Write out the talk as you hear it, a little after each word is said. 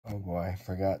boy, I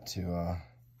forgot to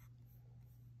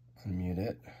unmute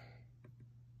it.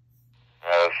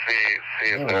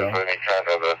 See if there's any kind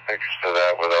of a fix to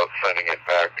that without sending it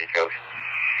back, because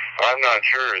I'm not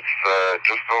sure. It's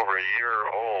just over a year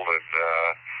old, and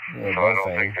so I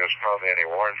don't think there's probably any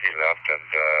warranty left, and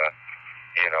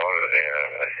you know,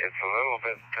 it's a little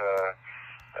bit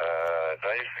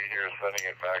dicey here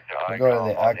sending it back to ICOM go to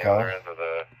the on Echo. the other end of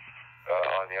the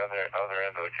other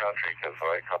end of the country, because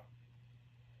ICOM.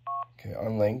 Okay,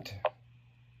 unlinked.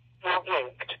 Not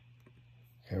linked.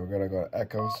 Okay, we're gonna go to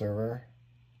Echo server.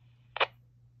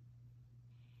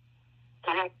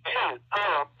 Link to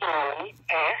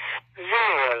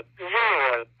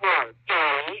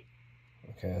RIS001A.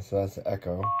 Okay, so that's the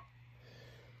Echo.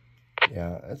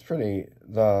 Yeah, it's pretty,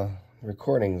 the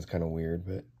recording is kind of weird,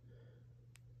 but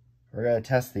we're gonna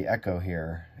test the Echo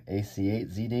here.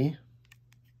 AC8ZD.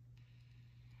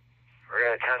 We're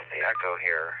gonna test the Echo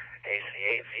here.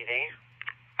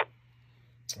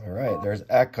 AC8ZD. All right, there's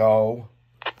Echo.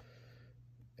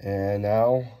 And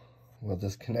now we'll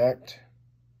disconnect.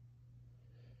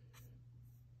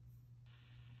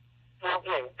 Not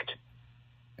linked.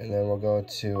 And then we'll go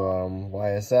to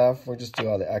YSF. We'll just do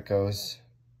all the echoes.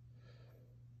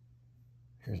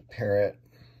 Here's Parrot.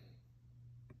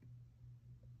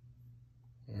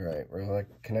 All right, we're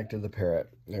like connected to the Parrot.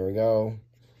 There we go.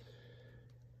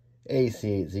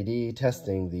 AC8ZD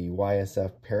testing the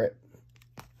YSF Parrot.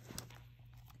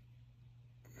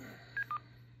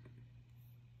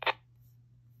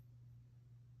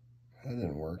 That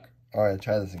didn't work. All right,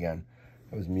 try this again.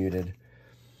 I was muted.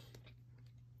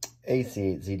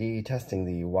 AC8ZD testing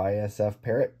the YSF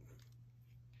Parrot.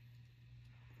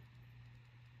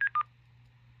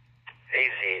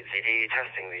 AC8ZD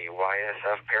testing the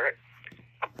YSF Parrot.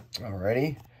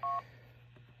 Alrighty.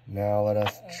 Now let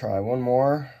us try one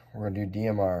more. We're going to do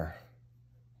DMR.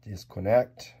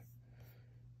 Disconnect.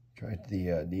 Try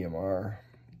the DMR.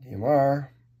 DMR.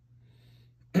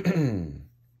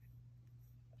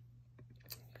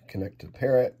 Connect to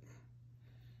Parrot.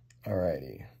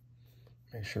 Alrighty.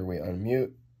 Make sure we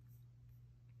unmute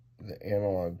the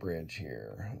analog bridge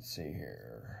here. Let's see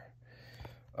here.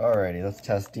 Alrighty, let's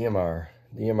test DMR.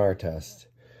 DMR test.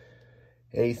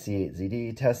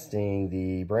 AC8ZD testing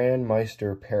the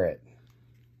Brandmeister Parrot.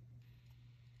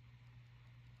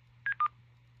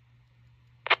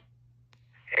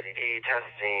 AC8ZD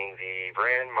testing the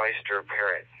Brandmeister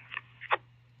Parrot.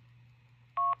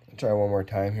 Try one more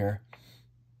time here.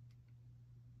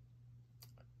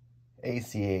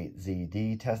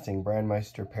 AC8ZD testing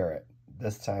Brandmeister Parrot.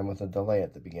 This time with a delay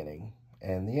at the beginning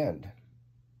and the end.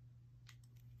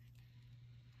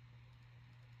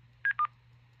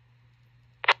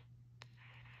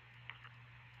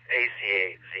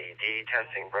 AC8ZD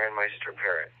testing Brandmeister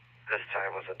Parrot. This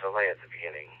time with a delay at the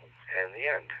beginning and the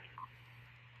end.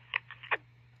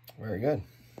 Very good.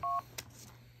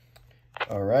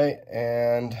 All right,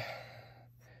 and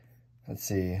let's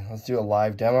see. Let's do a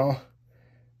live demo.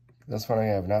 This one I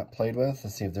have not played with.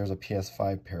 Let's see if there's a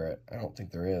PS5 Parrot. I don't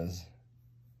think there is.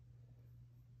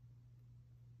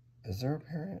 Is there a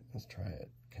Parrot? Let's try it.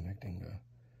 Connecting to...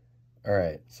 All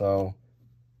right, so...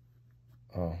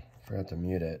 Oh, forgot to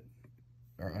mute it.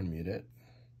 Or unmute it.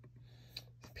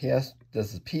 This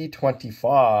is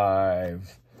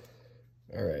P25.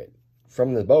 All right,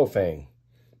 from the Baofeng.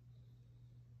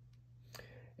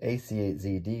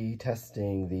 AC8ZD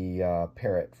testing the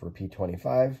Parrot for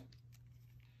P25.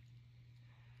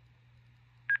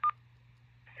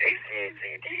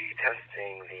 AC8ZD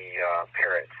testing the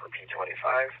Parrot for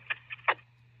P25.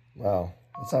 Wow,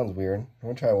 that sounds weird. I'm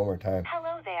gonna try it one more time.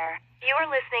 Hello there. You are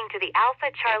listening to the Alpha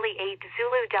Charlie 8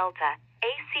 Zulu Delta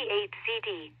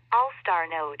AC8ZD Allstar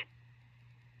node.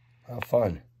 How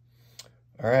fun.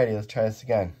 Alrighty, let's try this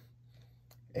again.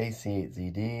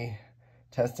 AC8ZD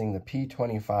testing the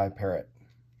P25 Parrot.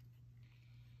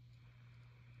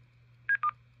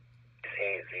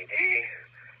 AC8ZD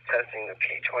testing the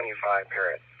P25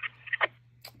 Parrot.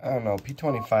 I don't know,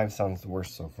 P25 sounds the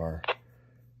worst so far.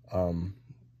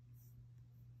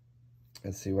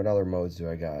 Let's see, what other modes do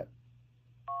I got?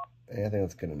 I think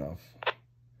that's good enough.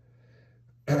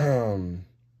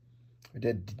 We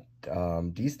did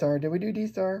D-Star. Did we do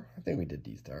D-Star? I think we did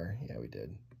D-Star. Yeah, we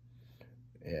did.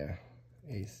 Yeah.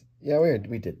 Ace. Yeah,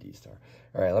 we did D-Star.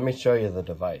 All right, let me show you the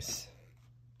device.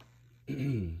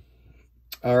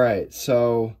 All right,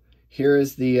 so here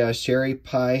is the Shari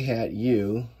Pi Hat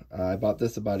U. I bought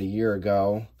this about a year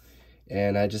ago,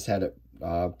 and I just had it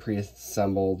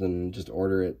pre-assembled and just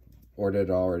ordered it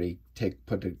already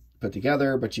put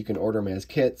together, but you can order them as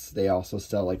kits. They also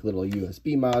sell like little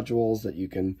USB modules that you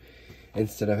can,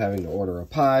 instead of having to order a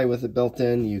Pi with it built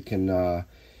in, you can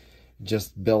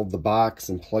just build the box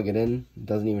and plug it in. It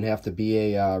doesn't even have to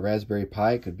be a Raspberry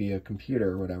Pi. It could be a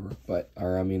computer or whatever,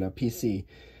 or I mean a PC.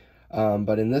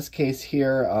 But in this case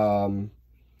here,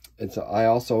 I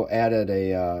also added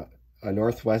a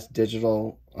Northwest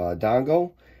Digital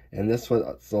dongle, and this is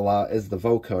the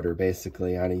vocoder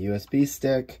basically on a USB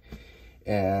stick,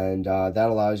 and that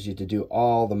allows you to do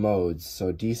all the modes.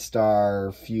 So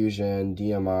D-Star, Fusion,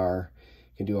 DMR,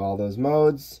 you can do all those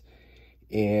modes.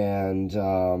 And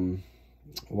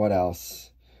what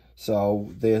else?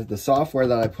 So the software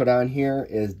that I put on here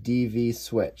is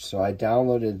DVSwitch. So I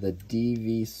downloaded the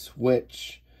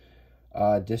DVSwitch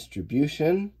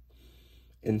distribution,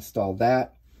 installed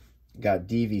that, got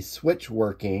DVSwitch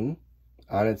working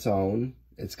on its own.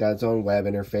 It's got its own web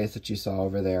interface that you saw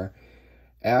over there.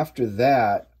 After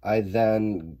that, I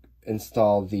then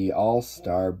installed the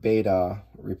Allstar beta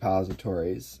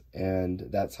repositories, and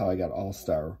that's how I got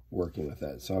Allstar working with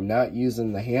it. So I'm not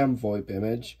using the ham VoIP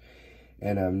image,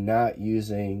 and I'm not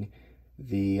using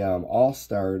the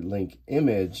Allstar link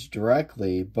image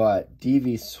directly, but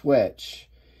DVSwitch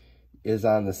is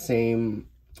on the same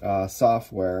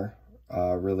software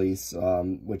release,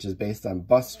 which is based on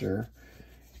Buster,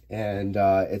 and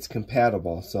it's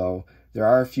compatible. So there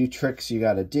are a few tricks you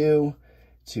got to do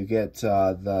to get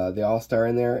the Allstar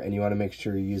in there, and you want to make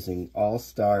sure you're using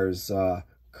Allstar's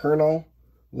kernel,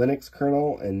 Linux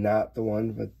kernel, and not the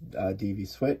one with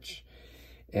DVSwitch.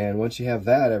 And once you have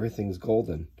that, everything's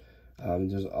golden.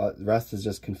 The rest is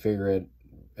just configure it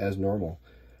as normal.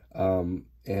 And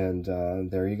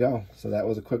there you go. So that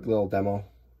was a quick little demo,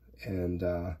 and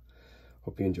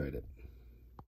hope you enjoyed it.